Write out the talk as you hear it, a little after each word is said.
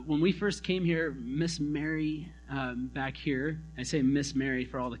When we first came here, Miss Mary back here, I say Miss Mary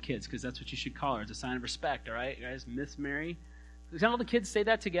for all the kids because that's what you should call her. It's a sign of respect, all right, guys? Miss Mary. Can all the kids say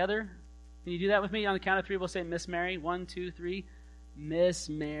that together? Can you do that with me? On the count of three, we'll say Miss Mary. 1, 2, 3. Miss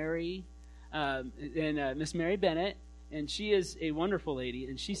Mary. Miss Mary Bennett. And she is a wonderful lady.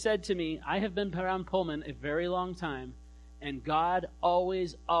 And she said to me, I have been around Pullman a very long time, and God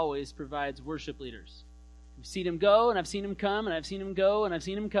always, always provides worship leaders. I've seen him go, and I've seen him come, and I've seen him go, and I've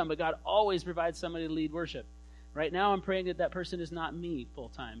seen him come, but God always provides somebody to lead worship. Right now, I'm praying that that person is not me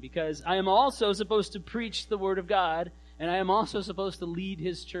full-time, because I am also supposed to preach the Word of God, and I am also supposed to lead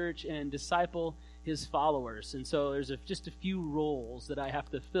His church and disciple His followers. And so there's just a few roles that I have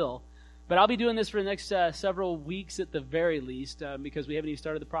to fill. But I'll be doing this for the next several weeks at the very least, because we haven't even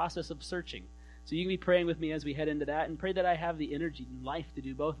started the process of searching. So you can be praying with me as we head into that, and pray that I have the energy and life to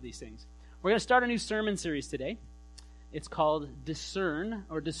do both of these things. We're going to start a new sermon series today. It's called Discern,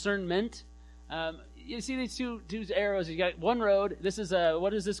 or Discernment. You see these two arrows. You got one road. This is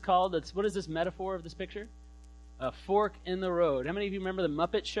what is this called? What is this metaphor of this picture? A fork in the road. How many of you remember the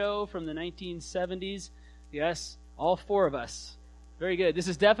Muppet Show from the 1970s? Yes, all four of us. Very good. This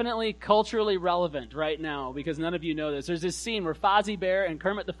is definitely culturally relevant right now because none of you know this. There's this scene where Fozzie Bear and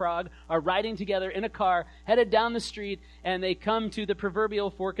Kermit the Frog are riding together in a car, headed down the street, and they come to the proverbial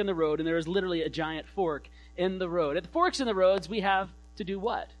fork in the road, and there is literally a giant fork in the road. At the forks in the roads, we have to do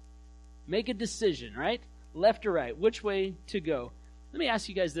what? Make a decision, right? Left or right, which way to go. Let me ask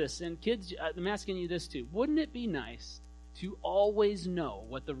you guys this, and kids, I'm asking you this too. Wouldn't it be nice to always know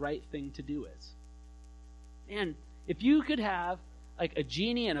what the right thing to do is? And if you could have like a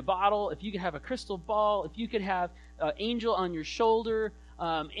genie in a bottle, if you could have a crystal ball, if you could have an angel on your shoulder,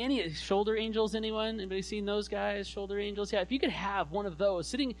 any shoulder angels, anyone? Anybody seen those guys, shoulder angels? Yeah, if you could have one of those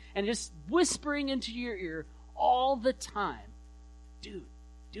sitting and just whispering into your ear all the time, dude,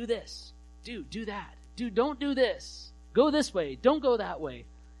 do this, dude, do that, dude, don't do this, go this way, don't go that way,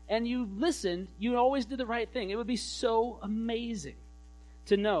 and you listened, you always did the right thing. It would be so amazing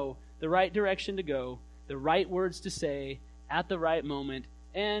to know the right direction to go, the right words to say, at the right moment,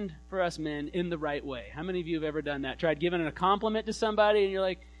 and for us men, in the right way. How many of you have ever done that? Tried giving a compliment to somebody, and you're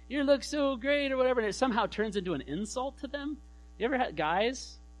like, you look so great, or whatever, and it somehow turns into an insult to them? You ever had,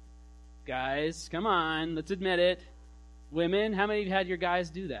 guys, come on, let's admit it. Women, how many of you had your guys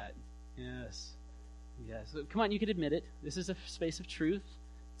do that? Yes. Come on, you can admit it. This is a space of truth.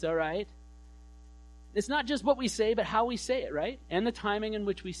 It's all right. It's not just what we say, but how we say it, right? And the timing in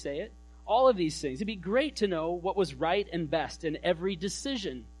which we say it. All of these things. It'd be great to know what was right and best in every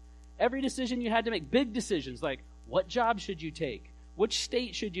decision. Every decision you had to make. Big decisions like what job should you take? Which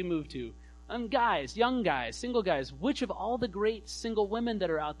state should you move to? Guys, young guys, single guys, which of all the great single women that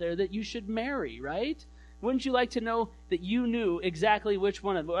are out there that you should marry, right? Wouldn't you like to know that you knew exactly which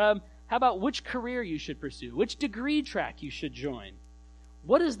one? How about which career you should pursue? Which degree track you should join?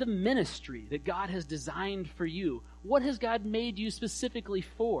 What is the ministry that God has designed for you? What has God made you specifically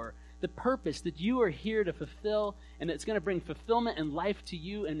for? The purpose that you are here to fulfill, and it's going to bring fulfillment and life to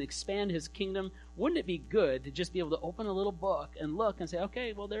you and expand His kingdom. Wouldn't it be good to just be able to open a little book and look and say,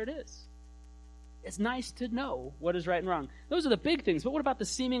 okay, well, there it is. It's nice to know what is right and wrong. Those are the big things, but what about the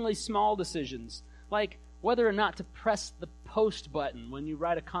seemingly small decisions? Like whether or not to press the post button when you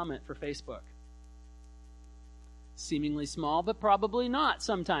write a comment for Facebook. Seemingly small, but probably not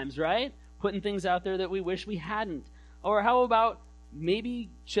sometimes, right? Putting things out there that we wish we hadn't. Or how about maybe,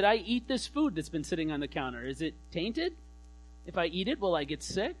 should I eat this food that's been sitting on the counter? Is it tainted? If I eat it, will I get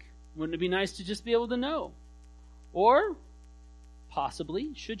sick? Wouldn't it be nice to just be able to know? Or,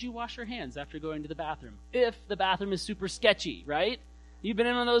 possibly, should you wash your hands after going to the bathroom? If the bathroom is super sketchy, right? You've been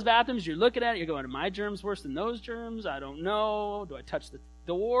in one of those bathrooms, you're looking at it, you're going, are my germs worse than those germs? I don't know. Do I touch the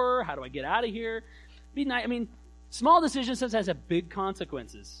door? How do I get out of here? Be nice. I mean, small decisions sometimes have big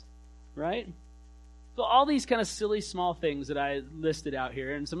consequences, right? So all these kind of silly small things that I listed out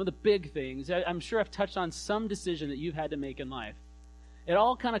here and some of the big things, I'm sure I've touched on some decision that you've had to make in life. It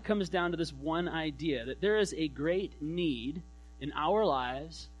all kind of comes down to this one idea, that there is a great need in our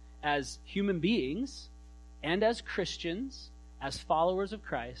lives as human beings and as Christians, as followers of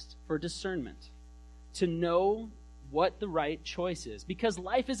Christ, for discernment, to know what the right choice is. Because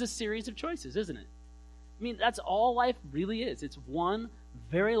life is a series of choices, isn't it? I mean, that's all life really is. It's one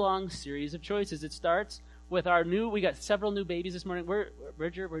very long series of choices. It starts with we got several new babies this morning.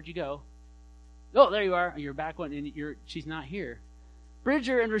 Bridger, where'd you go? Oh, there you are. You're back one, and she's not here.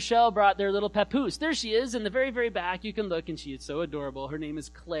 Bridger and Rochelle brought their little papoose. There she is in the very, very back. You can look, and she is so adorable. Her name is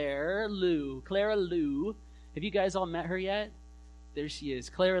Clara Lou. Clara Lou. Have you guys all met her yet? There she is.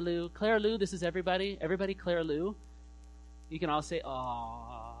 Clara Lou. Clara Lou, this is everybody. Everybody, Clara Lou. You can all say,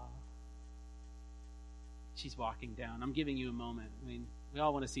 aww. she's walking down. I'm giving you a moment. I mean, we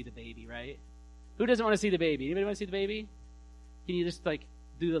all want to see the baby, right? Who doesn't want to see the baby? Anybody want to see the baby? Can you just,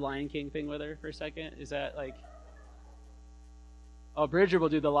 do the Lion King thing with her for a second? Is that, Oh, Bridger will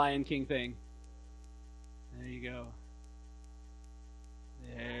do the Lion King thing. There you go.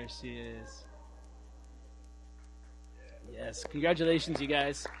 There she is. Yes, congratulations, you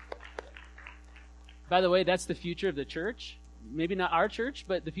guys. By the way, that's the future of the church. Maybe not our church,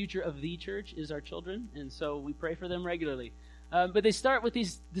 but the future of the church is our children, and so we pray for them regularly. But they start with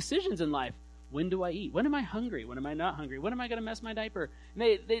these decisions in life. When do I eat? When am I hungry? When am I not hungry? When am I going to mess my diaper?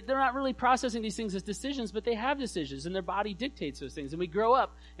 And they're not really processing these things as decisions, but they have decisions, and their body dictates those things. And we grow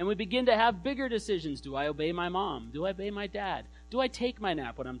up, and we begin to have bigger decisions. Do I obey my mom? Do I obey my dad? Do I take my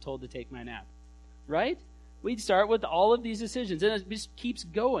nap when I'm told to take my nap? Right? We start with all of these decisions, and it just keeps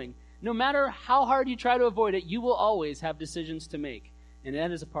going. No matter how hard you try to avoid it, you will always have decisions to make. And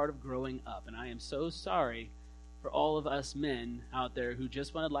that is a part of growing up. And I am so sorry for all of us men out there who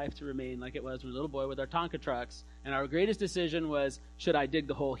just wanted life to remain like it was when we were a little boy with our Tonka trucks, and our greatest decision was, should I dig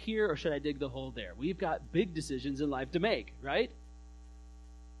the hole here or should I dig the hole there? We've got big decisions in life to make, right?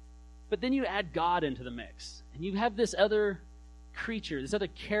 But then you add God into the mix, and you have this other creature, this other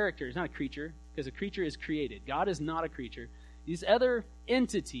character. It's not a creature, because a creature is created. God is not a creature. This other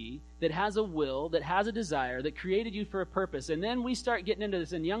entity that has a will, that has a desire, that created you for a purpose. And then we start getting into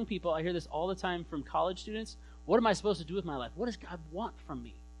this, and young people, I hear this all the time from college students. What am I supposed to do with my life? What does God want from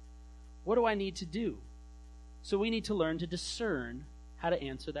me? What do I need to do? So we need to learn to discern how to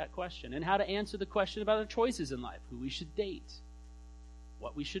answer that question, and how to answer the question about our choices in life, who we should date,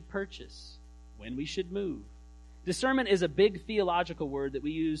 what we should purchase, when we should move. Discernment is a big theological word that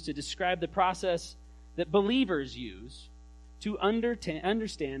we use to describe the process that believers use to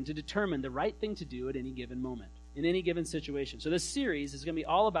understand, to determine the right thing to do at any given moment, in any given situation. So this series is going to be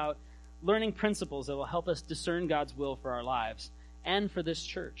all about learning principles that will help us discern God's will for our lives and for this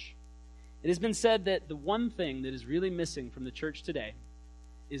church. It has been said that the one thing that is really missing from the church today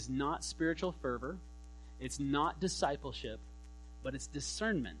is not spiritual fervor, it's not discipleship, but it's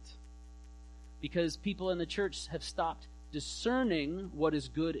discernment. Because people in the church have stopped discerning what is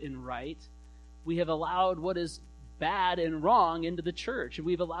good and right. We have allowed what is bad and wrong into the church, and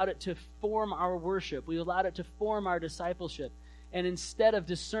we've allowed it to form our worship. We've allowed it to form our discipleship. And instead of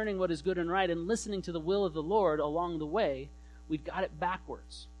discerning what is good and right and listening to the will of the Lord along the way, we've got it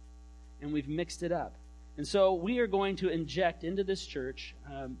backwards, and we've mixed it up. And so we are going to inject into this church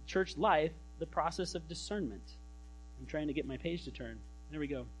life, the process of discernment. I'm trying to get my page to turn. There we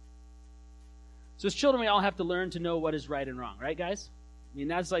go. So as children, we all have to learn to know what is right and wrong, right, guys? I mean,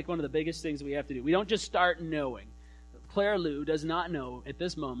 that's one of the biggest things we have to do. We don't just start knowing. Claire Lou does not know at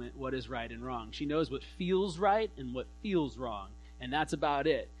this moment what is right and wrong. She knows what feels right and what feels wrong, and that's about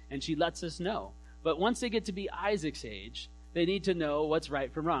it. And she lets us know. But once they get to be Isaac's age, they need to know what's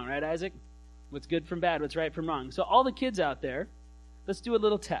right from wrong, right, Isaac? What's good from bad, what's right from wrong. So all the kids out there, let's do a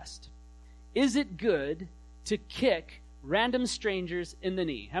little test. Is it good to kick random strangers in the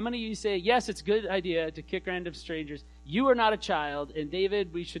knee? How many of you say, yes, it's a good idea to kick random strangers? You are not a child, and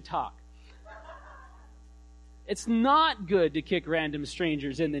David, we should talk. It's not good to kick random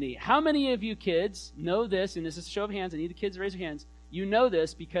strangers in the knee. How many of you kids know this, and this is a show of hands, I need the kids to raise their hands. You know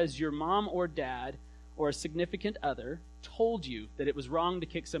this because your mom or dad or a significant other told you that it was wrong to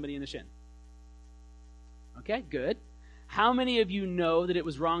kick somebody in the shin. Okay, good. How many of you know that it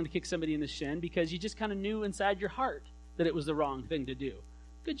was wrong to kick somebody in the shin because you just kind of knew inside your heart that it was the wrong thing to do?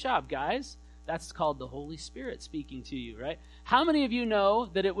 Good job, guys. That's called the Holy Spirit speaking to you, right? How many of you know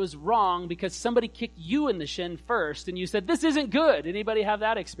that it was wrong because somebody kicked you in the shin first and you said, this isn't good? Anybody have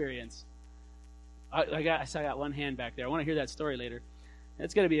that experience? I got one hand back there. I want to hear that story later.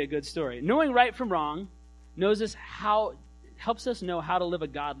 It's going to be a good story. Knowing right from wrong helps us know how to live a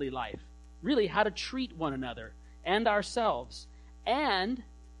godly life. Really, how to treat one another and ourselves, and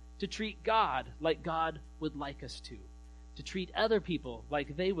to treat God like God would like us to treat other people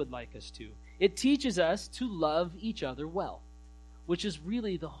like they would like us to. It teaches us to love each other well, which is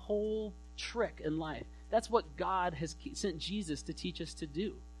really the whole trick in life. That's what God has sent Jesus to teach us to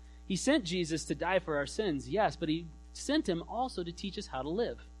do. He sent Jesus to die for our sins, yes, but he sent him also to teach us how to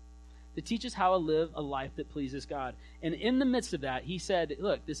live, to teach us how to live a life that pleases God. And in the midst of that, he said,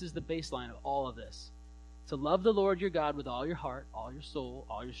 look, this is the baseline of all of this. To love the Lord your God with all your heart, all your soul,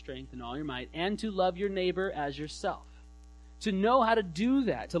 all your strength, and all your might, and to love your neighbor as yourself. To know how to do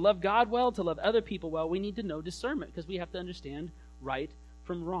that, to love God well, to love other people well, we need to know discernment, because we have to understand right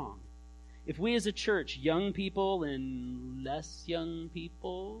from wrong. If we as a church, young people and less young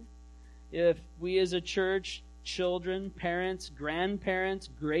people, if we as a church children, parents, grandparents,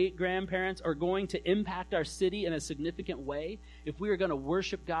 great-grandparents are going to impact our city in a significant way, if we are going to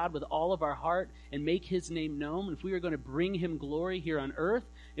worship God with all of our heart and make His name known, if we are going to bring Him glory here on earth,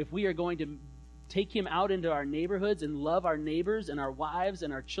 if we are going to take Him out into our neighborhoods and love our neighbors and our wives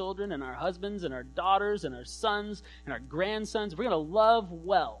and our children and our husbands and our daughters and our sons and our grandsons, if we're going to love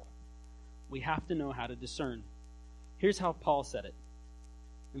well, we have to know how to discern. Here's how Paul said it.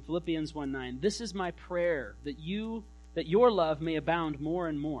 In Philippians 1:9, this is my prayer, that your love may abound more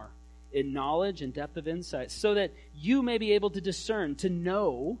and more in knowledge and depth of insight, so that you may be able to discern, to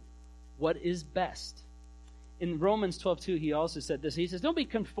know what is best. In Romans 12:2, he also said this. He says, don't be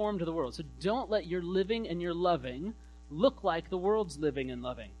conformed to the world. So don't let your living and your loving look like the world's living and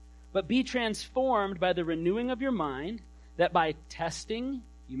loving. But be transformed by the renewing of your mind, that by testing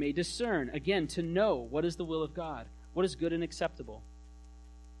you may discern, again, to know what is the will of God, what is good and acceptable.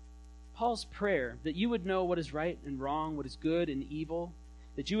 Paul's prayer, that you would know what is right and wrong, what is good and evil,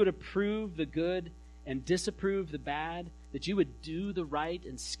 that you would approve the good and disapprove the bad, that you would do the right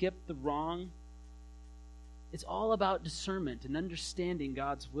and skip the wrong. It's all about discernment and understanding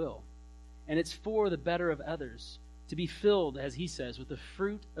God's will. And it's for the better of others, to be filled, as he says, with the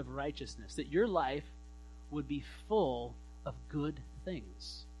fruit of righteousness, that your life would be full of good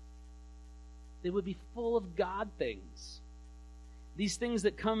things. They would be full of God things. These things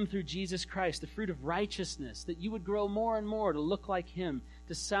that come through Jesus Christ, the fruit of righteousness, that you would grow more and more to look like Him,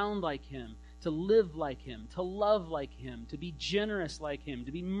 to sound like Him, to live like Him, to love like Him, to be generous like Him,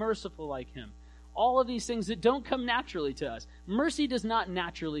 to be merciful like Him. All of these things that don't come naturally to us. Mercy does not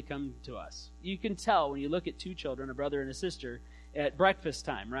naturally come to us. You can tell when you look at two children, a brother and a sister, at breakfast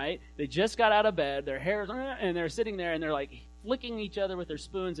time, right? They just got out of bed, their hair's, and they're sitting there and they're like flicking each other with their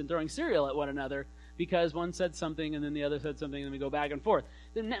spoons and throwing cereal at one another, because one said something and then the other said something and then we go back and forth.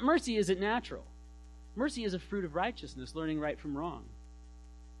 Mercy isn't natural. Mercy is a fruit of righteousness, learning right from wrong.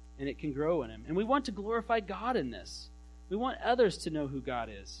 And it can grow in Him. And we want to glorify God in this. We want others to know who God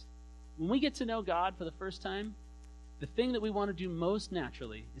is. When we get to know God for the first time, the thing that we want to do most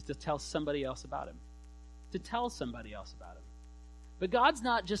naturally is to tell somebody else about Him. To tell somebody else about Him. But God's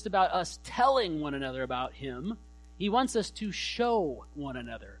not just about us telling one another about Him. He wants us to show one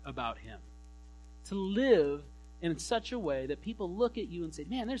another about Him. To live in such a way that people look at you and say,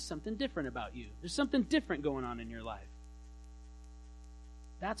 man, there's something different about you. There's something different going on in your life.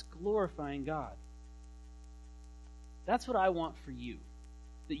 That's glorifying God. That's what I want for you.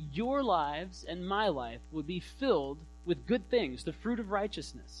 That your lives and my life would be filled with good things, the fruit of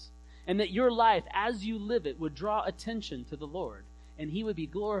righteousness. And that your life, as you live it, would draw attention to the Lord. And He would be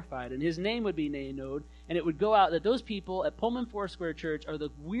glorified, and His name would be known, and it would go out that those people at Pullman Foursquare Church are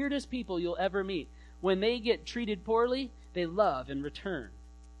the weirdest people you'll ever meet. When they get treated poorly, they love in return.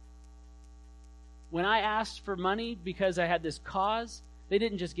 When I asked for money because I had this cause, they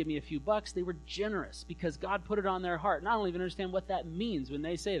didn't just give me a few bucks, they were generous because God put it on their heart. And I don't even understand what that means when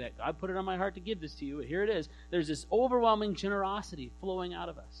they say that. God put it on my heart to give this to you, but here it is. There's this overwhelming generosity flowing out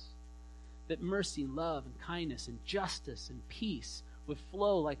of us. That mercy, love, and kindness, and justice, and peace would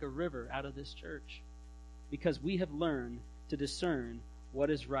flow like a river out of this church. Because we have learned to discern what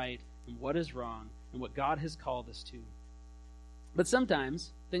is right and what is wrong and what God has called us to. But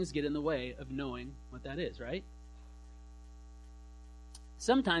sometimes things get in the way of knowing what that is, right?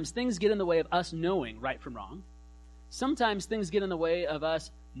 Sometimes things get in the way of us knowing right from wrong. Sometimes things get in the way of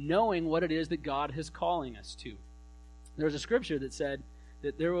us knowing what it is that God is calling us to. There's a scripture that said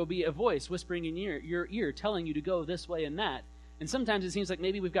that there will be a voice whispering in your ear telling you to go this way and that. And sometimes it seems like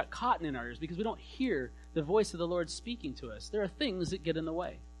maybe we've got cotton in our ears because we don't hear the voice of the Lord speaking to us. There are things that get in the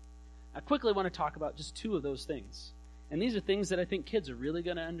way. I quickly want to talk about just two of those things. And these are things that I think kids are really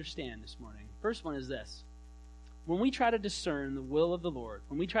going to understand this morning. First one is this. When we try to discern the will of the Lord,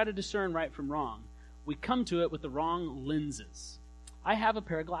 when we try to discern right from wrong, we come to it with the wrong lenses. I have a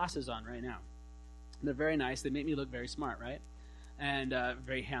pair of glasses on right now. They're very nice. They make me look very smart, right? And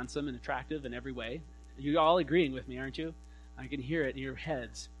very handsome and attractive in every way. You're all agreeing with me, aren't you? I can hear it in your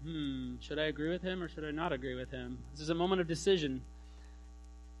heads. Should I agree with him or should I not agree with him? This is a moment of decision.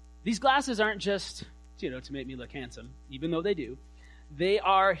 These glasses aren't just, to make me look handsome, even though they do. They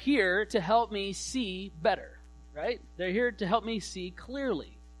are here to help me see better, right? They're here to help me see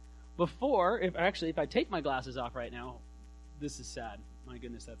clearly. If I take my glasses off right now, this is sad. My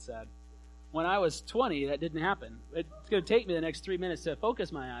goodness, that's sad. When I was 20, that didn't happen. It's going to take me the next 3 minutes to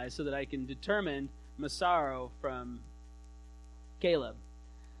focus my eyes so that I can determine Massaro from Caleb.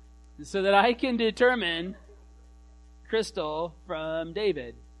 So that I can determine Crystal from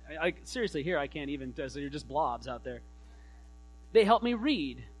David. Seriously, here I can't even, so you're just blobs out there. They help me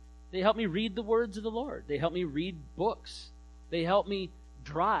read. They help me read the words of the Lord. They help me read books. They help me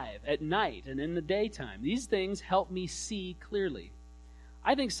drive at night and in the daytime. These things help me see clearly.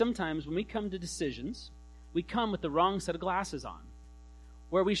 I think sometimes when we come to decisions, we come with the wrong set of glasses on,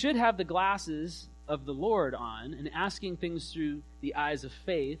 where we should have the glasses of the Lord on and asking things through the eyes of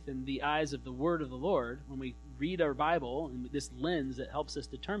faith and the eyes of the word of the Lord when we read our Bible and this lens that helps us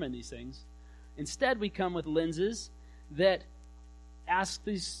determine these things. Instead, we come with lenses that ask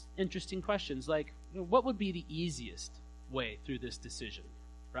these interesting questions like, what would be the easiest way through this decision,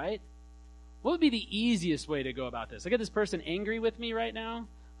 right? What would be the easiest way to go about this? I got this person angry with me right now,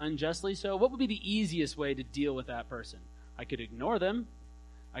 unjustly so. What would be the easiest way to deal with that person? I could ignore them.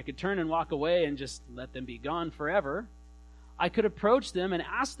 I could turn and walk away and just let them be gone forever. I could approach them and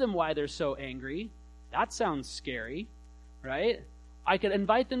ask them why they're so angry. That sounds scary, right? I could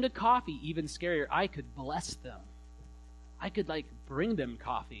invite them to coffee, even scarier. I could bless them. I could bring them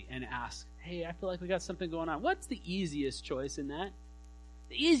coffee and ask, hey, I feel like we got something going on. What's the easiest choice in that?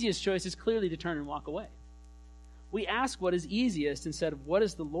 The easiest choice is clearly to turn and walk away. We ask what is easiest instead of what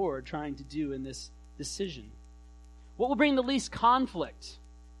is the Lord trying to do in this decision. What will bring the least conflict?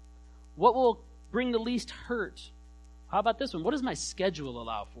 What will bring the least hurt? How about this one? What does my schedule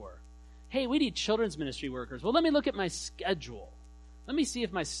allow for? Hey, we need children's ministry workers. Well, let me look at my schedule. Let me see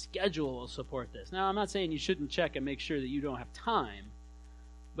if my schedule will support this. Now, I'm not saying you shouldn't check and make sure that you don't have time.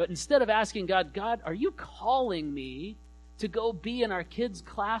 But instead of asking God, are you calling me to go be in our kids'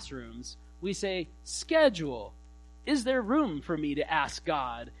 classrooms? We say, schedule. Is there room for me to ask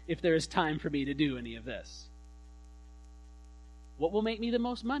God if there is time for me to do any of this? What will make me the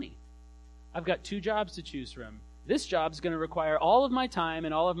most money? I've got 2 jobs to choose from. This job's going to require all of my time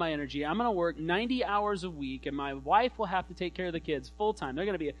and all of my energy. I'm going to work 90 hours a week, and my wife will have to take care of the kids full time. They're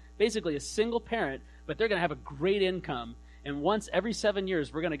going to be basically a single parent, but they're going to have a great income. And once every 7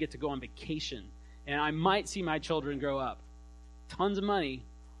 years, we're going to get to go on vacation. And I might see my children grow up. Tons of money.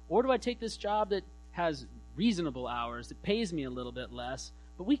 Or do I take this job that has reasonable hours, that pays me a little bit less,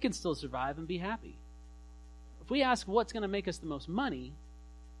 but we can still survive and be happy? If we ask what's going to make us the most money,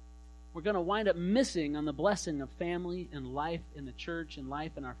 we're going to wind up missing on the blessing of family and life in the church and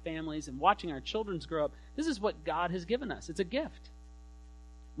life in our families and watching our children grow up. This is what God has given us. It's a gift.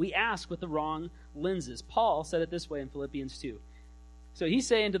 We ask with the wrong lenses. Paul said it this way in Philippians 2. So he's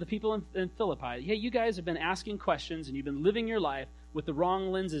saying to the people in Philippi, hey, you guys have been asking questions and you've been living your life with the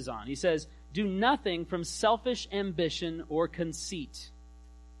wrong lenses on. He says, do nothing from selfish ambition or conceit.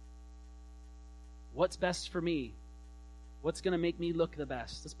 What's best for me? What's going to make me look the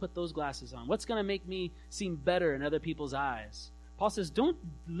best? Let's put those glasses on. What's going to make me seem better in other people's eyes? Paul says, don't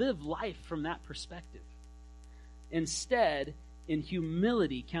live life from that perspective. Instead, in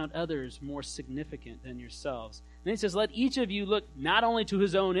humility, count others more significant than yourselves. And then he says, let each of you look not only to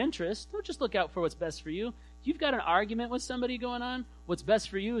his own interest, don't just look out for what's best for you. You've got an argument with somebody going on. What's best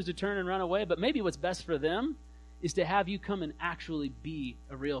for you is to turn and run away, but maybe what's best for them is to have you come and actually be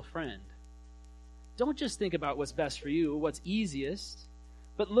a real friend. Don't just think about what's best for you, what's easiest,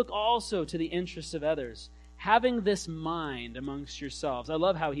 but look also to the interests of others. Having this mind amongst yourselves. I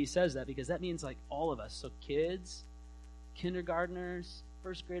love how he says that because that means all of us. So kids, kindergartners,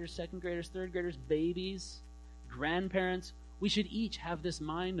 first graders, second graders, third graders, babies, grandparents, we should each have this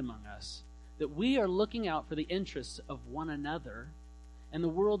mind among us that we are looking out for the interests of one another and the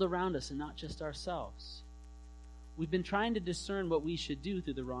world around us and not just ourselves. We've been trying to discern what we should do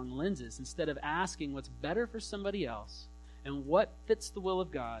through the wrong lenses. Instead of asking what's better for somebody else and what fits the will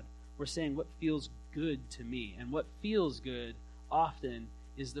of God, we're saying what feels good to me. And what feels good often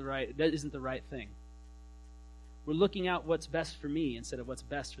isn't the right thing. We're looking out what's best for me instead of what's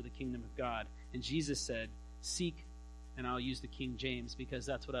best for the kingdom of God. And Jesus said, seek, and I'll use the King James because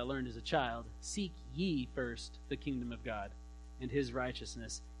that's what I learned as a child, seek ye first the kingdom of God and his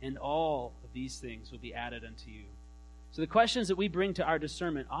righteousness, and all of these things will be added unto you. So the questions that we bring to our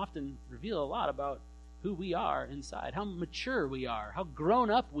discernment often reveal a lot about who we are inside, how mature we are, how grown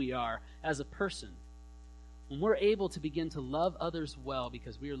up we are as a person. When we're able to begin to love others well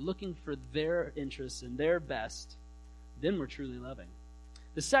because we are looking for their interests and their best, then we're truly loving.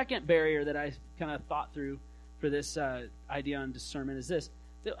 The second barrier that I kind of thought through for this idea on discernment is this.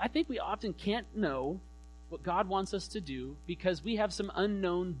 That I think we often can't know what God wants us to do because we have some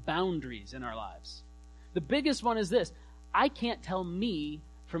unknown boundaries in our lives. The biggest one is this. I can't tell me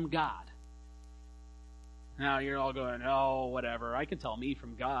from God. Now you're all going, oh, whatever. I can tell me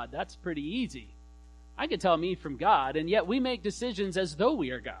from God. That's pretty easy. I can tell me from God, and yet we make decisions as though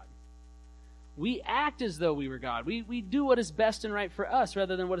we are God. We act as though we were God. We do what is best and right for us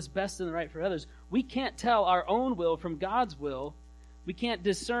rather than what is best and right for others. We can't tell our own will from God's will, We can't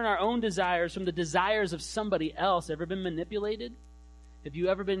discern our own desires from the desires of somebody else. Ever been manipulated? Have you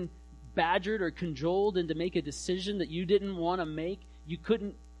ever been badgered or cajoled into make a decision that you didn't want to make? You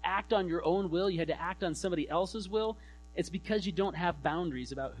couldn't act on your own will. You had to act on somebody else's will. It's because you don't have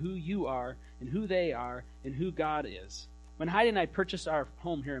boundaries about who you are and who they are and who God is. When Heidi and I purchased our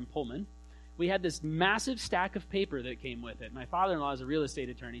home here in Pullman, we had this massive stack of paper that came with it. My father-in-law is a real estate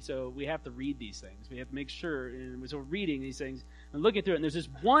attorney, so we have to read these things. We have to make sure, and so we're reading these things and looking through it, and there's this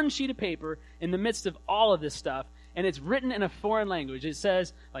one sheet of paper in the midst of all of this stuff, and it's written in a foreign language. It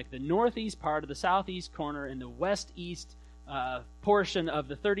says, like, the northeast part of the southeast corner and the west-east portion of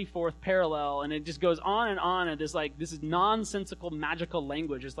the 34th parallel, and it just goes on, and this is nonsensical, magical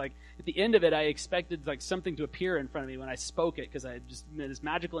language. It's like, at the end of it, I expected like something to appear in front of me when I spoke it, because I had just made this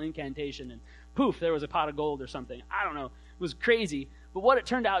magical incantation, and poof, there was a pot of gold or something. I don't know. It was crazy. But what it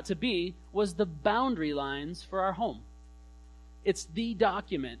turned out to be was the boundary lines for our home. It's the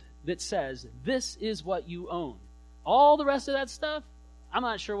document that says, this is what you own. All the rest of that stuff, I'm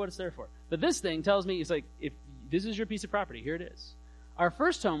not sure what it's there for. But this thing tells me, it's like, if this is your piece of property, here it is. Our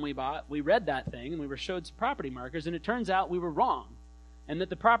first home we bought, we read that thing, and we were showed some property markers, and it turns out we were wrong, and that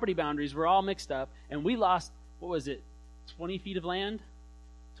the property boundaries were all mixed up, and we lost, 20 feet of land?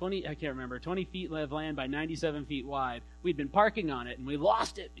 20 feet of land by 97 feet wide. We'd been parking on it, and we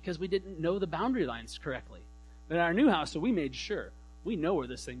lost it because we didn't know the boundary lines correctly. But in our new house, so we made sure, we know where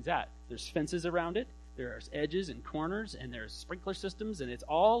this thing's at. There's fences around it, there's edges and corners, and there's sprinkler systems, and it's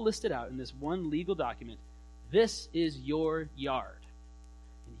all listed out in this one legal document. This is your yard.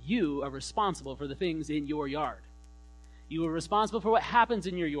 And you are responsible for the things in your yard. You are responsible for what happens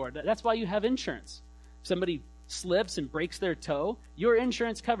in your yard. That's why you have insurance. If somebody slips and breaks their toe, your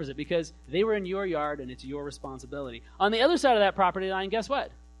insurance covers it because they were in your yard and it's your responsibility. On the other side of that property line, guess what?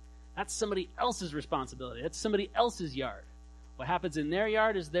 That's somebody else's responsibility. That's somebody else's yard. What happens in their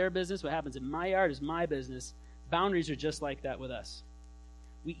yard is their business. What happens in my yard is my business. Boundaries are just like that with us.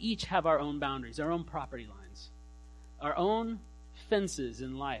 We each have our own boundaries, our own property lines, our own fences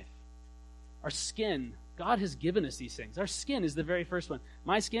in life. Our skin, God has given us these things. Our skin is the very first one.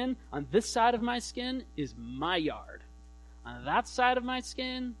 My skin, on this side of my skin, is my yard. On that side of my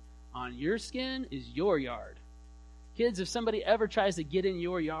skin, on your skin, is your yard. Kids, if somebody ever tries to get in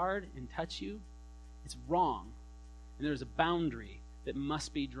your yard and touch you, it's wrong. And there's a boundary that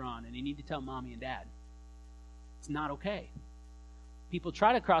must be drawn, and you need to tell mommy and dad. It's not okay. People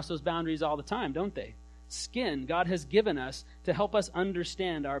try to cross those boundaries all the time, don't they? Skin, God has given us to help us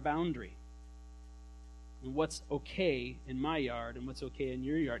understand our boundary. And what's okay in my yard and what's okay in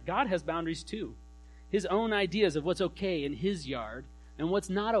your yard. God has boundaries too. His own ideas of what's okay in his yard and what's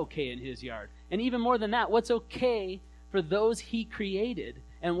not okay in his yard. And even more than that, what's okay for those he created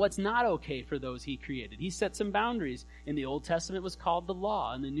and what's not okay for those he created. He set some boundaries. In the Old Testament, it was called the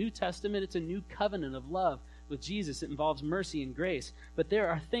law. In the New Testament, it's a new covenant of love. With Jesus, it involves mercy and grace. But there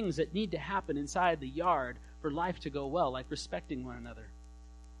are things that need to happen inside the yard for life to go well, like respecting one another,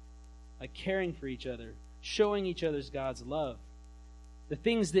 like caring for each other, showing each other God's love. The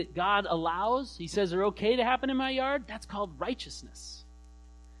things that God allows, he says are okay to happen in my yard, that's called righteousness.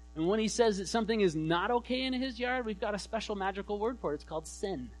 And when he says that something is not okay in his yard, we've got a special magical word for it. It's called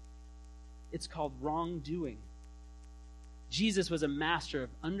sin. It's called wrongdoing. Jesus was a master of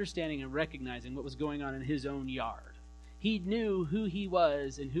understanding and recognizing what was going on in his own yard. He knew who he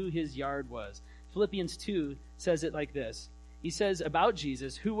was and who his yard was. Philippians 2 says it like this. He says about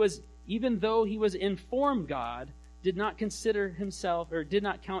Jesus, who was, even though he was informed God, did not consider himself, or did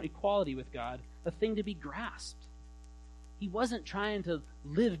not count equality with God a thing to be grasped. He wasn't trying to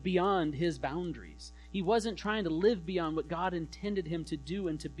live beyond his boundaries. He wasn't trying to live beyond what God intended him to do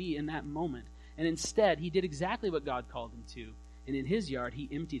and to be in that moment. And instead, he did exactly what God called him to. And in his yard, he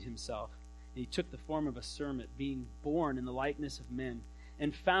emptied himself. And he took the form of a servant, being born in the likeness of men.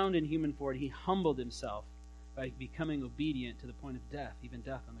 And found in human form, he humbled himself by becoming obedient to the point of death, even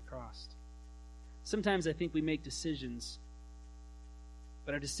death on the cross. Sometimes I think we make decisions,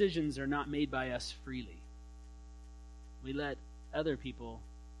 but our decisions are not made by us freely. We let other people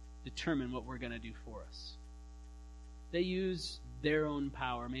determine what we're going to do for us. They use their own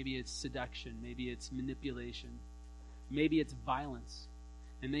power. Maybe it's seduction. Maybe it's manipulation. Maybe it's violence.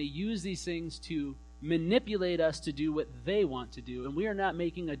 And they use these things to manipulate us to do what they want to do. And we are not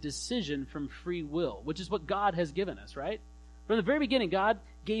making a decision from free will, which is what God has given us, right? From the very beginning, God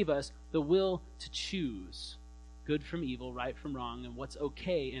gave us the will to choose good from evil, right from wrong, and what's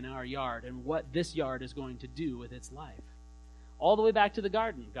okay in our yard and what this yard is going to do with its life. All the way back to the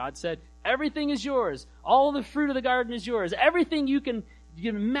garden, God said, everything is yours. All the fruit of the garden is yours. Everything you can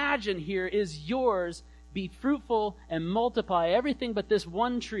imagine here is yours be fruitful and multiply everything but this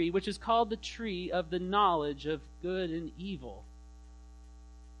one tree, which is called the tree of the knowledge of good and evil.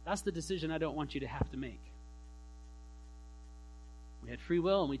 That's the decision I don't want you to have to make. We had free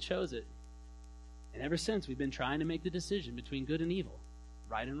will and we chose it. And ever since, we've been trying to make the decision between good and evil,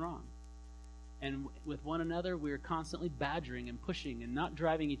 right and wrong. And with one another, we're constantly badgering and pushing and not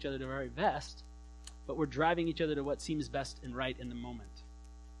driving each other to our very best, but we're driving each other to what seems best and right in the moment.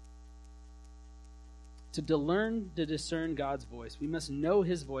 To learn to discern God's voice, we must know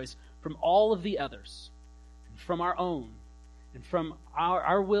his voice from all of the others, and from our own, and from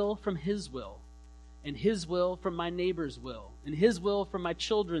our will from his will, and his will from my neighbor's will, and his will from my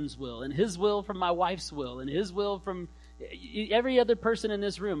children's will, and his will from my wife's will, and his will from every other person in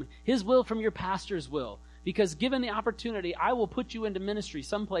this room, his will from your pastor's will. Because given the opportunity, I will put you into ministry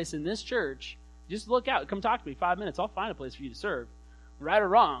someplace in this church. Just look out. Come talk to me 5 minutes. I'll find a place for you to serve. Right or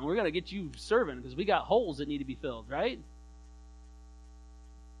wrong, we're going to get you serving because we got holes that need to be filled, right?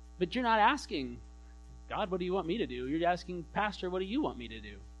 But you're not asking, God, what do you want me to do? You're asking, Pastor, what do you want me to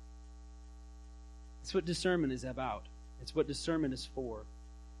do? That's what discernment is about. It's what discernment is for.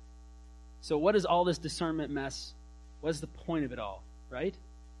 So what is all this discernment mess? What is the point of it all, right?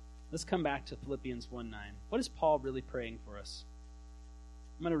 Let's come back to Philippians 1:9. What is Paul really praying for us?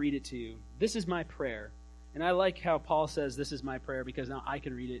 I'm going to read it to you. This is my prayer. And I like how Paul says this is my prayer because now I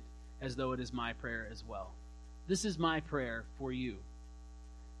can read it as though it is my prayer as well. This is my prayer for you.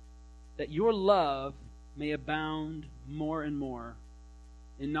 That your love may abound more and more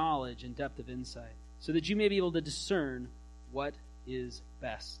in knowledge and depth of insight, so that you may be able to discern what is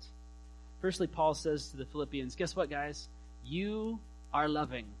best. Firstly, Paul says to the Philippians, guess what, guys? You are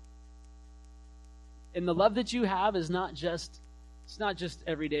loving. And the love that you have is not just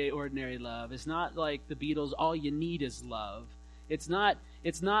everyday, ordinary love. It's not like the Beatles, all you need is love. It's not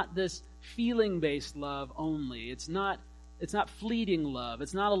this feeling-based love only. It's not fleeting love.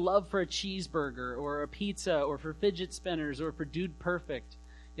 It's not a love for a cheeseburger or a pizza or for fidget spinners or for Dude Perfect.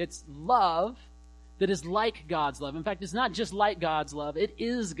 It's love that is like God's love. In fact, it's not just like God's love. It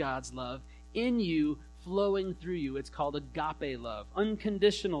is God's love in you, flowing through you. It's called agape love,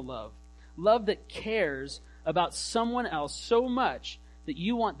 unconditional love. Love that cares about someone else so much that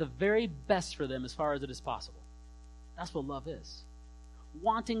you want the very best for them as far as it is possible. That's what love is.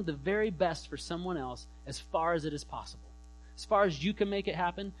 Wanting the very best for someone else as far as it is possible. As far as you can make it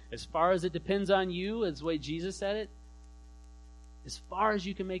happen, as far as it depends on you, as the way Jesus said it, as far as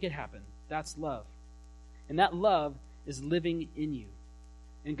you can make it happen, that's love. And that love is living in you.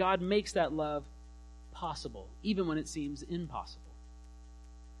 And God makes that love possible, even when it seems impossible.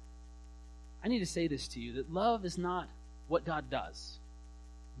 I need to say this to you, that love is not what God does,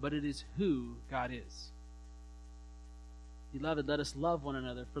 but it is who God is. Beloved, let us love one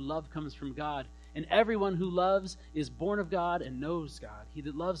another, for love comes from God. And everyone who loves is born of God and knows God. He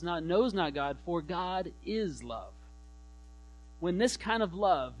that loves not knows not God, for God is love. When this kind of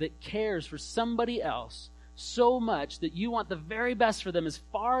love that cares for somebody else so much that you want the very best for them as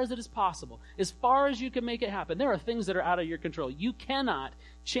far as it is possible, as far as you can make it happen. There are things that are out of your control. You cannot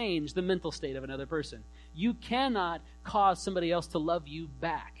change the mental state of another person. You cannot cause somebody else to love you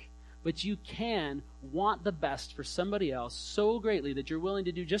back. But you can want the best for somebody else so greatly that you're willing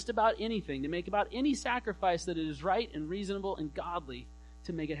to do just about anything, to make about any sacrifice that it is right and reasonable and godly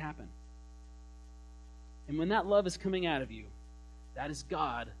to make it happen. And when that love is coming out of you, that is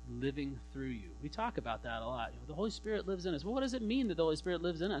God living through you. We talk about that a lot. The Holy Spirit lives in us. Well, what does it mean that the Holy Spirit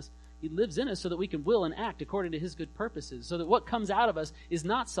lives in us? He lives in us so that we can will and act according to his good purposes, so that what comes out of us is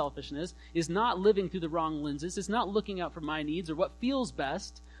not selfishness, is not living through the wrong lenses, it's not looking out for my needs or what feels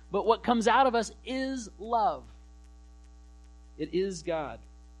best, but what comes out of us is love. It is God.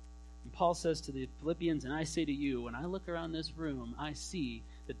 And Paul says to the Philippians, and I say to you, when I look around this room, I see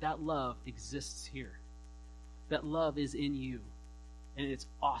that love exists here. That love is in you. And it's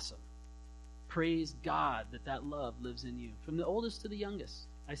awesome. Praise God that love lives in you. From the oldest to the youngest,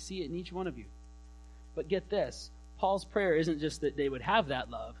 I see it in each one of you. But get this, Paul's prayer isn't just that they would have that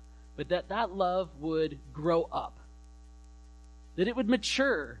love, but that love would grow up. That it would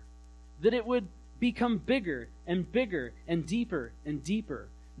mature. That it would become bigger and bigger and deeper and deeper.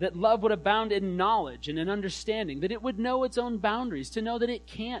 That love would abound in knowledge and in understanding. That it would know its own boundaries, to know that it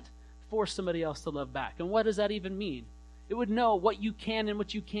can't force somebody else to love back. And what does that even mean? It would know what you can and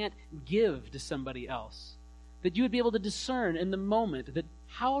what you can't give to somebody else. That you would be able to discern in the moment that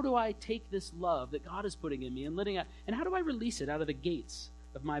how do I take this love that God is putting in me and letting out, and how do I release it out of the gates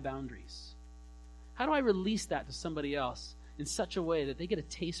of my boundaries? How do I release that to somebody else in such a way that they get a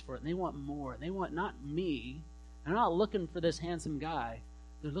taste for it and they want more? They want not me. They're not looking for this handsome guy.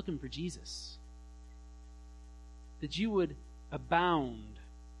 They're looking for Jesus. that you would abound.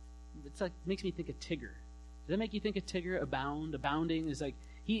 It's like, makes me think of Tigger. Does that make you think of Tigger? Abounding is like,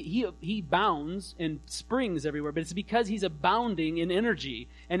 he bounds and springs everywhere, but it's because he's abounding in energy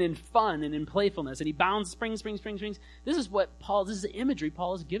and in fun and in playfulness. And he bounds, springs. This is the imagery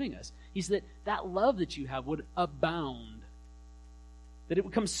Paul is giving us. He said that love that you have would abound, that it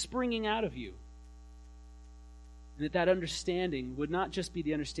would come springing out of you. And that understanding would not just be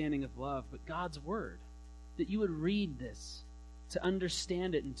the understanding of love, but God's word. That you would read this to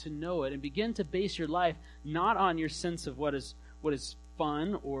understand it and to know it and begin to base your life not on your sense of what is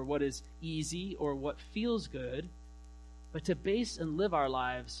fun or what is easy or what feels good, but to base and live our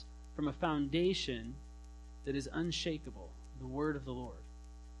lives from a foundation that is unshakable, the word of the Lord.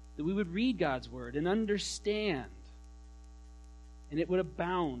 That we would read God's word and understand, and it would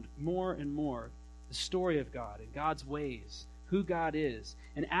abound more and more the story of God and God's ways, who God is,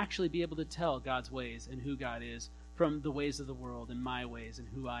 and actually be able to tell God's ways and who God is from the ways of the world and my ways and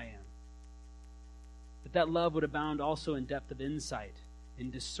who I am. But that love would abound also in depth of insight, in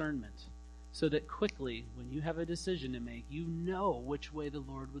discernment, so that quickly, when you have a decision to make, you know which way the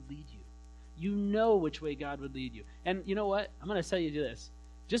Lord would lead you. You know which way God would lead you. And you know what? I'm going to tell you this.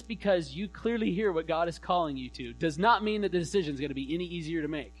 Just because you clearly hear what God is calling you to does not mean that the decision is going to be any easier to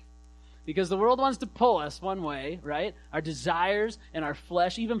make. Because the world wants to pull us one way, right? Our desires and our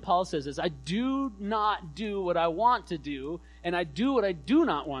flesh. Even Paul says this, I do not do what I want to do, and I do what I do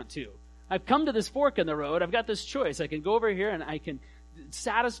not want to. I've come to this fork in the road. I've got this choice. I can go over here and I can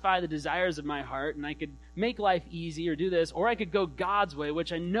satisfy the desires of my heart, and I could make life easy or do this, or I could go God's way,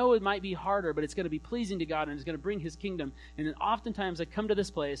 which I know it might be harder, but it's going to be pleasing to God and it's going to bring His kingdom. And then oftentimes I come to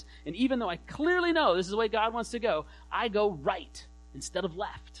this place, and even though I clearly know this is the way God wants to go, I go right instead of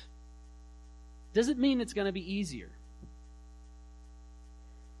left. Doesn't mean it's going to be easier.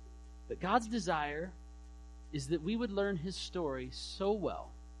 But God's desire is that we would learn His story so well,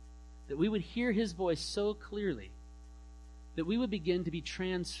 that we would hear His voice so clearly, that we would begin to be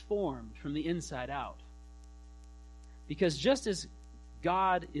transformed from the inside out. Because just as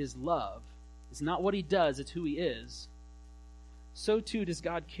God is love, it's not what He does, it's who He is, so too does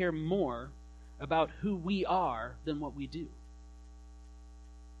God care more about who we are than what we do.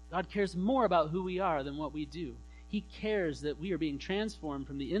 God cares more about who we are than what we do. He cares that we are being transformed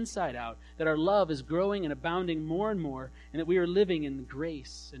from the inside out, that our love is growing and abounding more and more, and that we are living in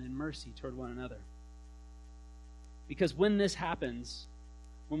grace and in mercy toward one another. Because when this happens,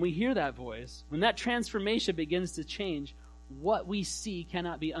 when we hear that voice, when that transformation begins to change, what we see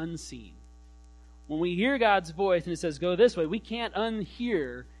cannot be unseen. When we hear God's voice and it says, go this way, we can't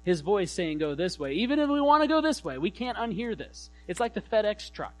unhear His voice saying, go this way. Even if we want to go this way, we can't unhear this. It's like the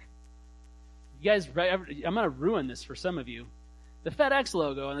FedEx truck. You guys, I'm going to ruin this for some of you. The FedEx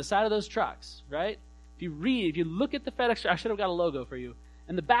logo on the side of those trucks, right? If you look at the FedEx truck, I should have got a logo for you.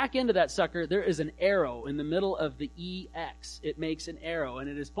 And the back end of that sucker, there is an arrow in the middle of the EX. It makes an arrow, and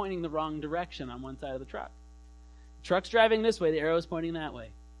it is pointing the wrong direction on one side of the truck. The truck's driving this way, the arrow is pointing that way.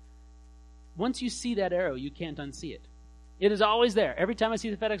 Once you see that arrow, you can't unsee it. It is always there. Every time I see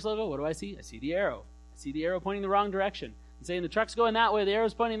the FedEx logo, what do I see? I see the arrow. I see the arrow pointing the wrong direction. And saying the truck's going that way, the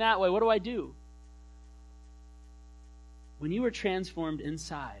arrow's pointing that way. What do I do? When you are transformed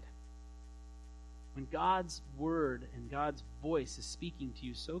inside, when God's word and God's voice is speaking to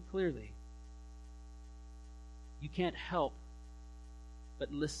you so clearly, you can't help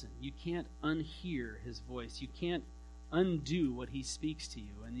but listen. You can't unhear His voice. You can't undo what He speaks to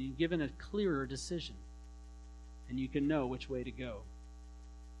you. And you're given a clearer decision. And you can know which way to go.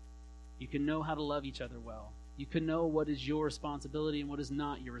 You can know how to love each other well. You can know what is your responsibility and what is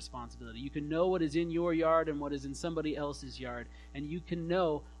not your responsibility. You can know what is in your yard and what is in somebody else's yard. And you can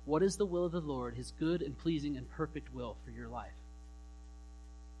know what is the will of the Lord, His good and pleasing and perfect will for your life.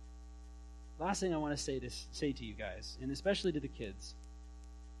 Last thing I want to say to you guys, and especially to the kids,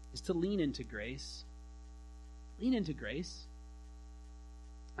 is to lean into grace. Lean into grace.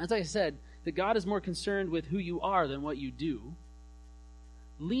 As I said, that God is more concerned with who you are than what you do.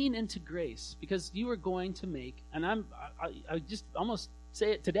 Lean into grace, because you are going to make, and I just almost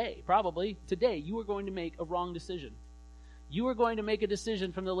say it today, probably today, you are going to make a wrong decision. You are going to make a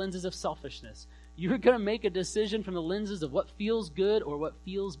decision from the lenses of selfishness. You're going to make a decision from the lenses of what feels good or what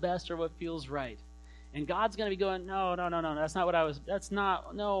feels best or what feels right. And God's going to be going, no, that's not what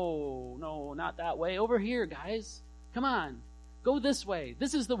not that way. Over here, guys. Come on. Go this way.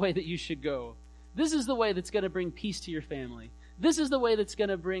 This is the way that you should go. This is the way that's going to bring peace to your family. This is the way that's going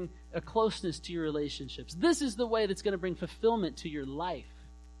to bring a closeness to your relationships. This is the way that's going to bring fulfillment to your life.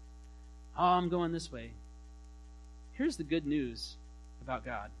 Oh, I'm going this way. Here's the good news about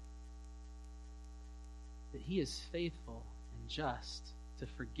God. that he is faithful and just to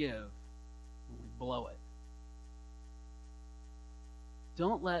forgive when we blow it.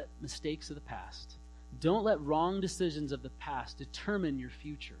 Don't let mistakes of the past, don't let wrong decisions of the past determine your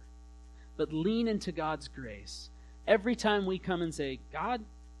future, but lean into God's grace. Every time we come and say, God,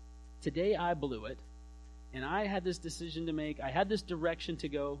 today I blew it, and I had this decision to make, I had this direction to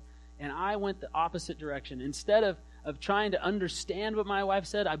go, and I went the opposite direction. Instead of trying to understand what my wife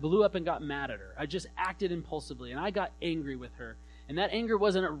said, I blew up and got mad at her. I just acted impulsively, and I got angry with her. And that anger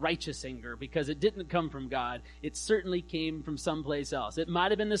wasn't a righteous anger because it didn't come from God. It certainly came from someplace else. It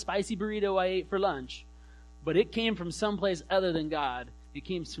might have been the spicy burrito I ate for lunch, but it came from someplace other than God. It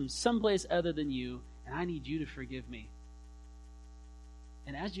came from someplace other than you, and I need you to forgive me.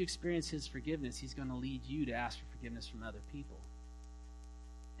 And as you experience his forgiveness, he's going to lead you to ask for forgiveness from other people.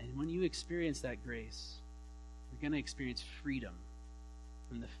 And when you experience that grace, you're going to experience freedom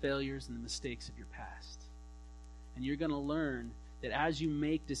from the failures and the mistakes of your past. And you're going to learn that as you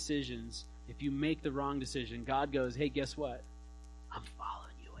make decisions, if you make the wrong decision, God goes, hey, guess what? I'm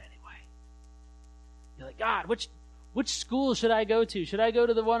following you anyway. You're like, God, which school should I go to? Should I go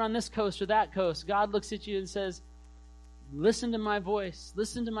to the one on this coast or that coast? God looks at you and says, listen to my voice.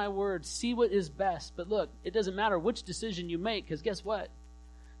 Listen to my words. See what is best. But look, it doesn't matter which decision you make, because guess what?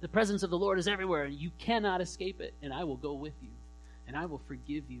 The presence of the Lord is everywhere, and you cannot escape it. And I will go with you, and I will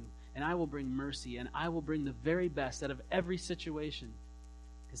forgive you, and I will bring mercy, and I will bring the very best out of every situation.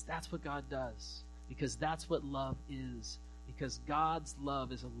 Because that's what God does. Because that's what love is. Because God's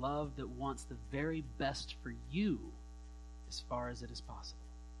love is a love that wants the very best for you as far as it is possible.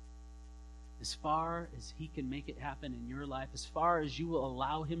 As far as he can make it happen in your life, as far as you will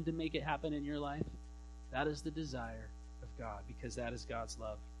allow him to make it happen in your life, that is the desire of God, because that is God's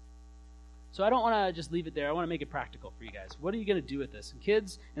love. So I don't want to just leave it there. I want to make it practical for you guys. What are you going to do with this? And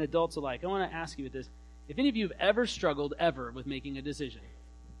kids and adults alike, I want to ask you with this. If any of you have ever struggled with making a decision.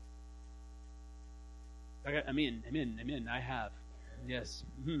 I'm in. I have. Yes.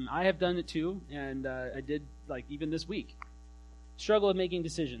 I have done it too, and I did even this week. Struggle with making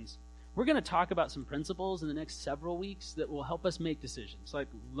decisions. We're going to talk about some principles in the next several weeks that will help us make decisions, like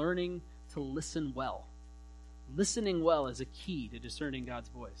learning to listen well. Listening well is a key to discerning God's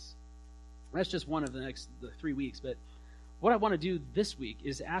voice. That's just one of the 3 weeks, but what I want to do this week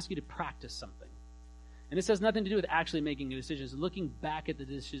is ask you to practice something. And this has nothing to do with actually making a decision. It's looking back at the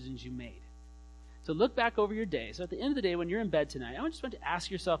decisions you made. So look back over your day. So at the end of the day, when you're in bed tonight, I just want to ask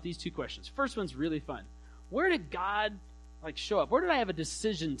yourself these 2 questions. First one's really fun. Where did God show up? Where did I have a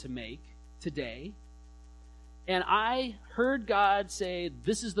decision to make today? And I heard God say,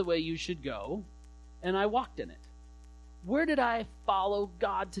 this is the way you should go, and I walked in it. Where did I follow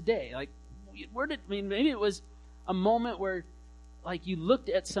God today? Maybe it was a moment where you looked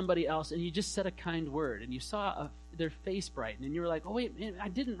at somebody else and you just said a kind word and you saw their face brighten and you were like, oh wait, man, I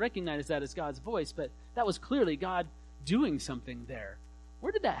didn't recognize that as God's voice, but that was clearly God doing something there.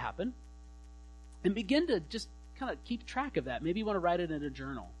 Where did that happen? And begin to just kind of keep track of that. Maybe you want to write it in a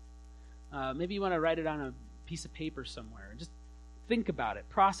journal. Maybe you want to write it on a piece of paper somewhere. And just think about it.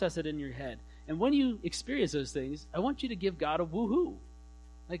 Process it in your head. And when you experience those things, I want you to give God a woohoo.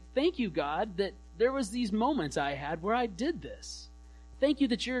 Thank you, God, that there was these moments I had where I did this. Thank you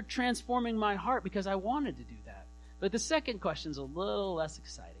that you're transforming my heart because I wanted to do that. But the second question's a little less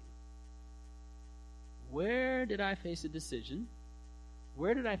exciting. Where did I face a decision?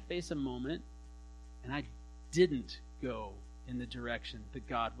 Where did I face a moment and I didn't go in the direction that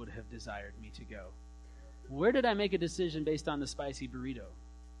God would have desired me to go? Where did I make a decision based on the spicy burrito?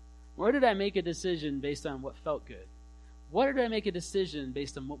 Where did I make a decision based on what felt good? Where did I make a decision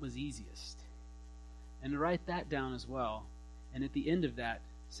based on what was easiest? And write that down as well. And at the end of that,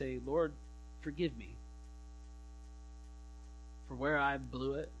 say, Lord, forgive me for where I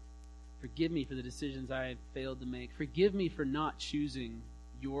blew it. Forgive me for the decisions I failed to make. Forgive me for not choosing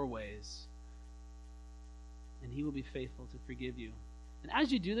your ways. And he will be faithful to forgive you. And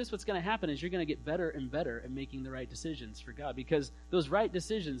as you do this, what's going to happen is you're going to get better and better at making the right decisions for God. Because those right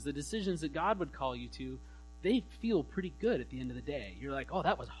decisions, the decisions that God would call you to, they feel pretty good at the end of the day. You're like, oh,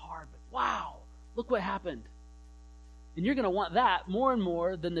 that was hard, but wow, look what happened. And you're going to want that more and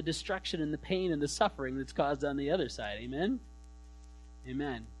more than the destruction and the pain and the suffering that's caused on the other side. Amen?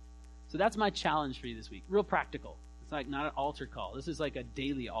 Amen. So that's my challenge for you this week. Real practical. It's not an altar call. This is a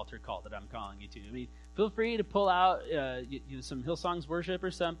daily altar call that I'm calling you to. Feel free to pull out some Hillsongs worship or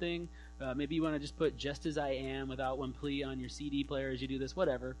something. Maybe you want to just put Just As I Am without one plea on your CD player as you do this,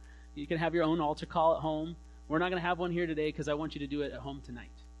 whatever. You can have your own altar call at home. We're not going to have one here today because I want you to do it at home tonight.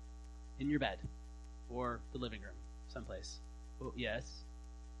 In your bed. Or the living room. Someplace. Oh, yes?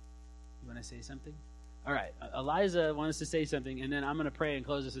 You want to say something? All right. Eliza wants to say something, and then I'm going to pray and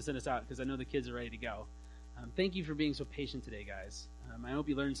close this and send us out because I know the kids are ready to go. Thank you for being so patient today, guys. I hope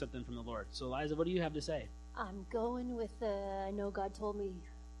you learned something from the Lord. So, Eliza, what do you have to say? I'm going with the I know God told me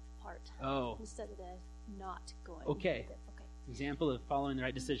part. Oh. Instead of the not going. Okay. Okay. Example of following the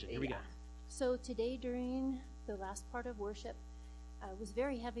right decision. Here we go. So today during the last part of worship, was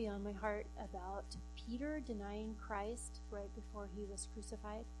very heavy on my heart about Peter denying Christ right before he was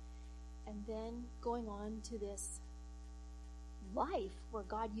crucified, and then going on to this life where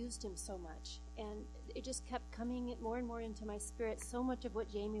God used him so much. And it just kept coming more and more into my spirit, so much of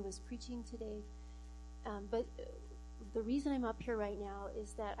what Jamie was preaching today. But the reason I'm up here right now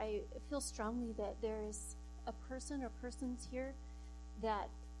is that I feel strongly that there is a person or persons here that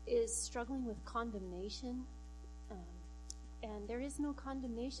is struggling with condemnation, and there is no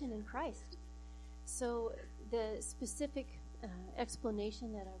condemnation in Christ. So the specific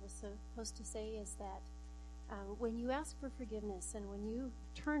explanation that I was supposed to say is that when you ask for forgiveness and when you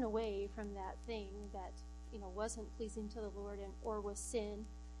turn away from that thing that wasn't pleasing to the Lord or was sin,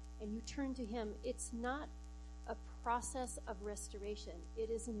 and you turn to Him, it's not a process of restoration. It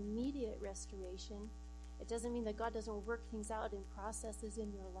is an immediate restoration. It doesn't mean that God doesn't work things out in processes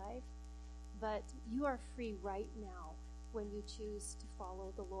in your life, but you are free right now when you choose to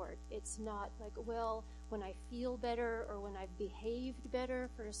follow the Lord. It's not like, well, when I feel better or when I've behaved better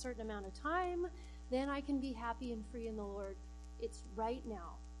for a certain amount of time, then I can be happy and free in the Lord. It's right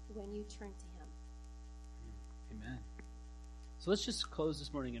now when you turn to Him. Amen. So let's just close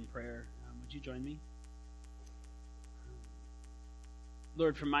this morning in prayer. Would you join me?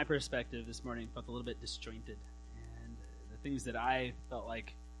 Lord, from my perspective this morning, I felt a little bit disjointed. And the things that I felt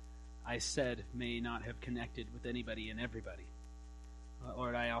like I said may not have connected with anybody and everybody.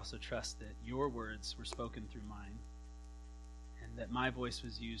 Lord, I also trust that your words were spoken through mine and that my voice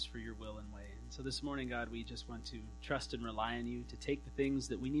was used for your will and way. And so this morning, God, we just want to trust and rely on you to take the things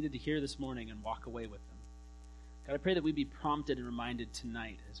that we needed to hear this morning and walk away with them. God, I pray that we be prompted and reminded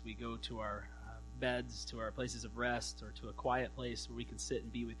tonight as we go to our beds, to our places of rest, or to a quiet place where we can sit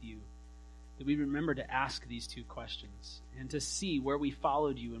and be with you, that we remember to ask these two questions and to see where we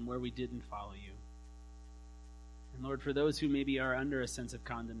followed you and where we didn't follow you. And Lord, for those who maybe are under a sense of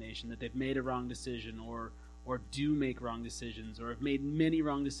condemnation, that they've made a wrong decision or do make wrong decisions or have made many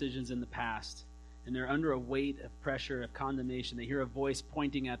wrong decisions in the past, and they're under a weight of pressure, of condemnation, they hear a voice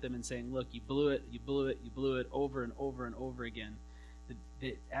pointing at them and saying, look, you blew it, you blew it, you blew it over and over and over again.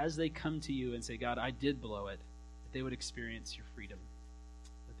 That as they come to you and say, God, I did blow it, that they would experience your freedom,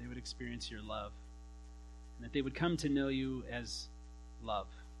 that they would experience your love, and that they would come to know you as love,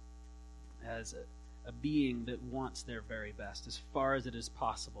 as a being that wants their very best as far as it is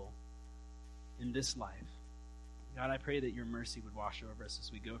possible in this life. God, I pray that your mercy would wash over us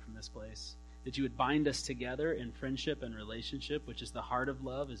as we go from this place, that you would bind us together in friendship and relationship, which is the heart of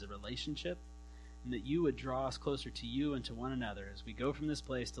love, is a relationship, and that you would draw us closer to you and to one another as we go from this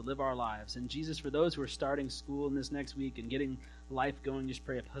place to live our lives. And Jesus, for those who are starting school in this next week and getting life going, just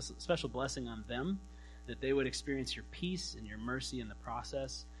pray a special blessing on them, that they would experience your peace and your mercy in the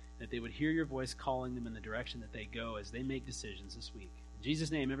process, that they would hear your voice calling them in the direction that they go as they make decisions this week. In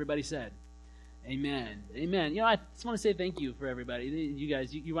Jesus' name, everybody said, amen. Amen. I just want to say thank you for everybody. You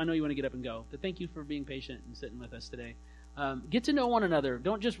guys, I know you want to get up and go, but thank you for being patient and sitting with us today. Get to know one another.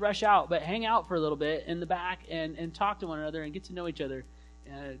 Don't just rush out, but hang out for a little bit in the back and talk to one another and get to know each other.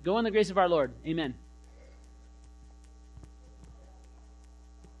 Go in the grace of our Lord. Amen.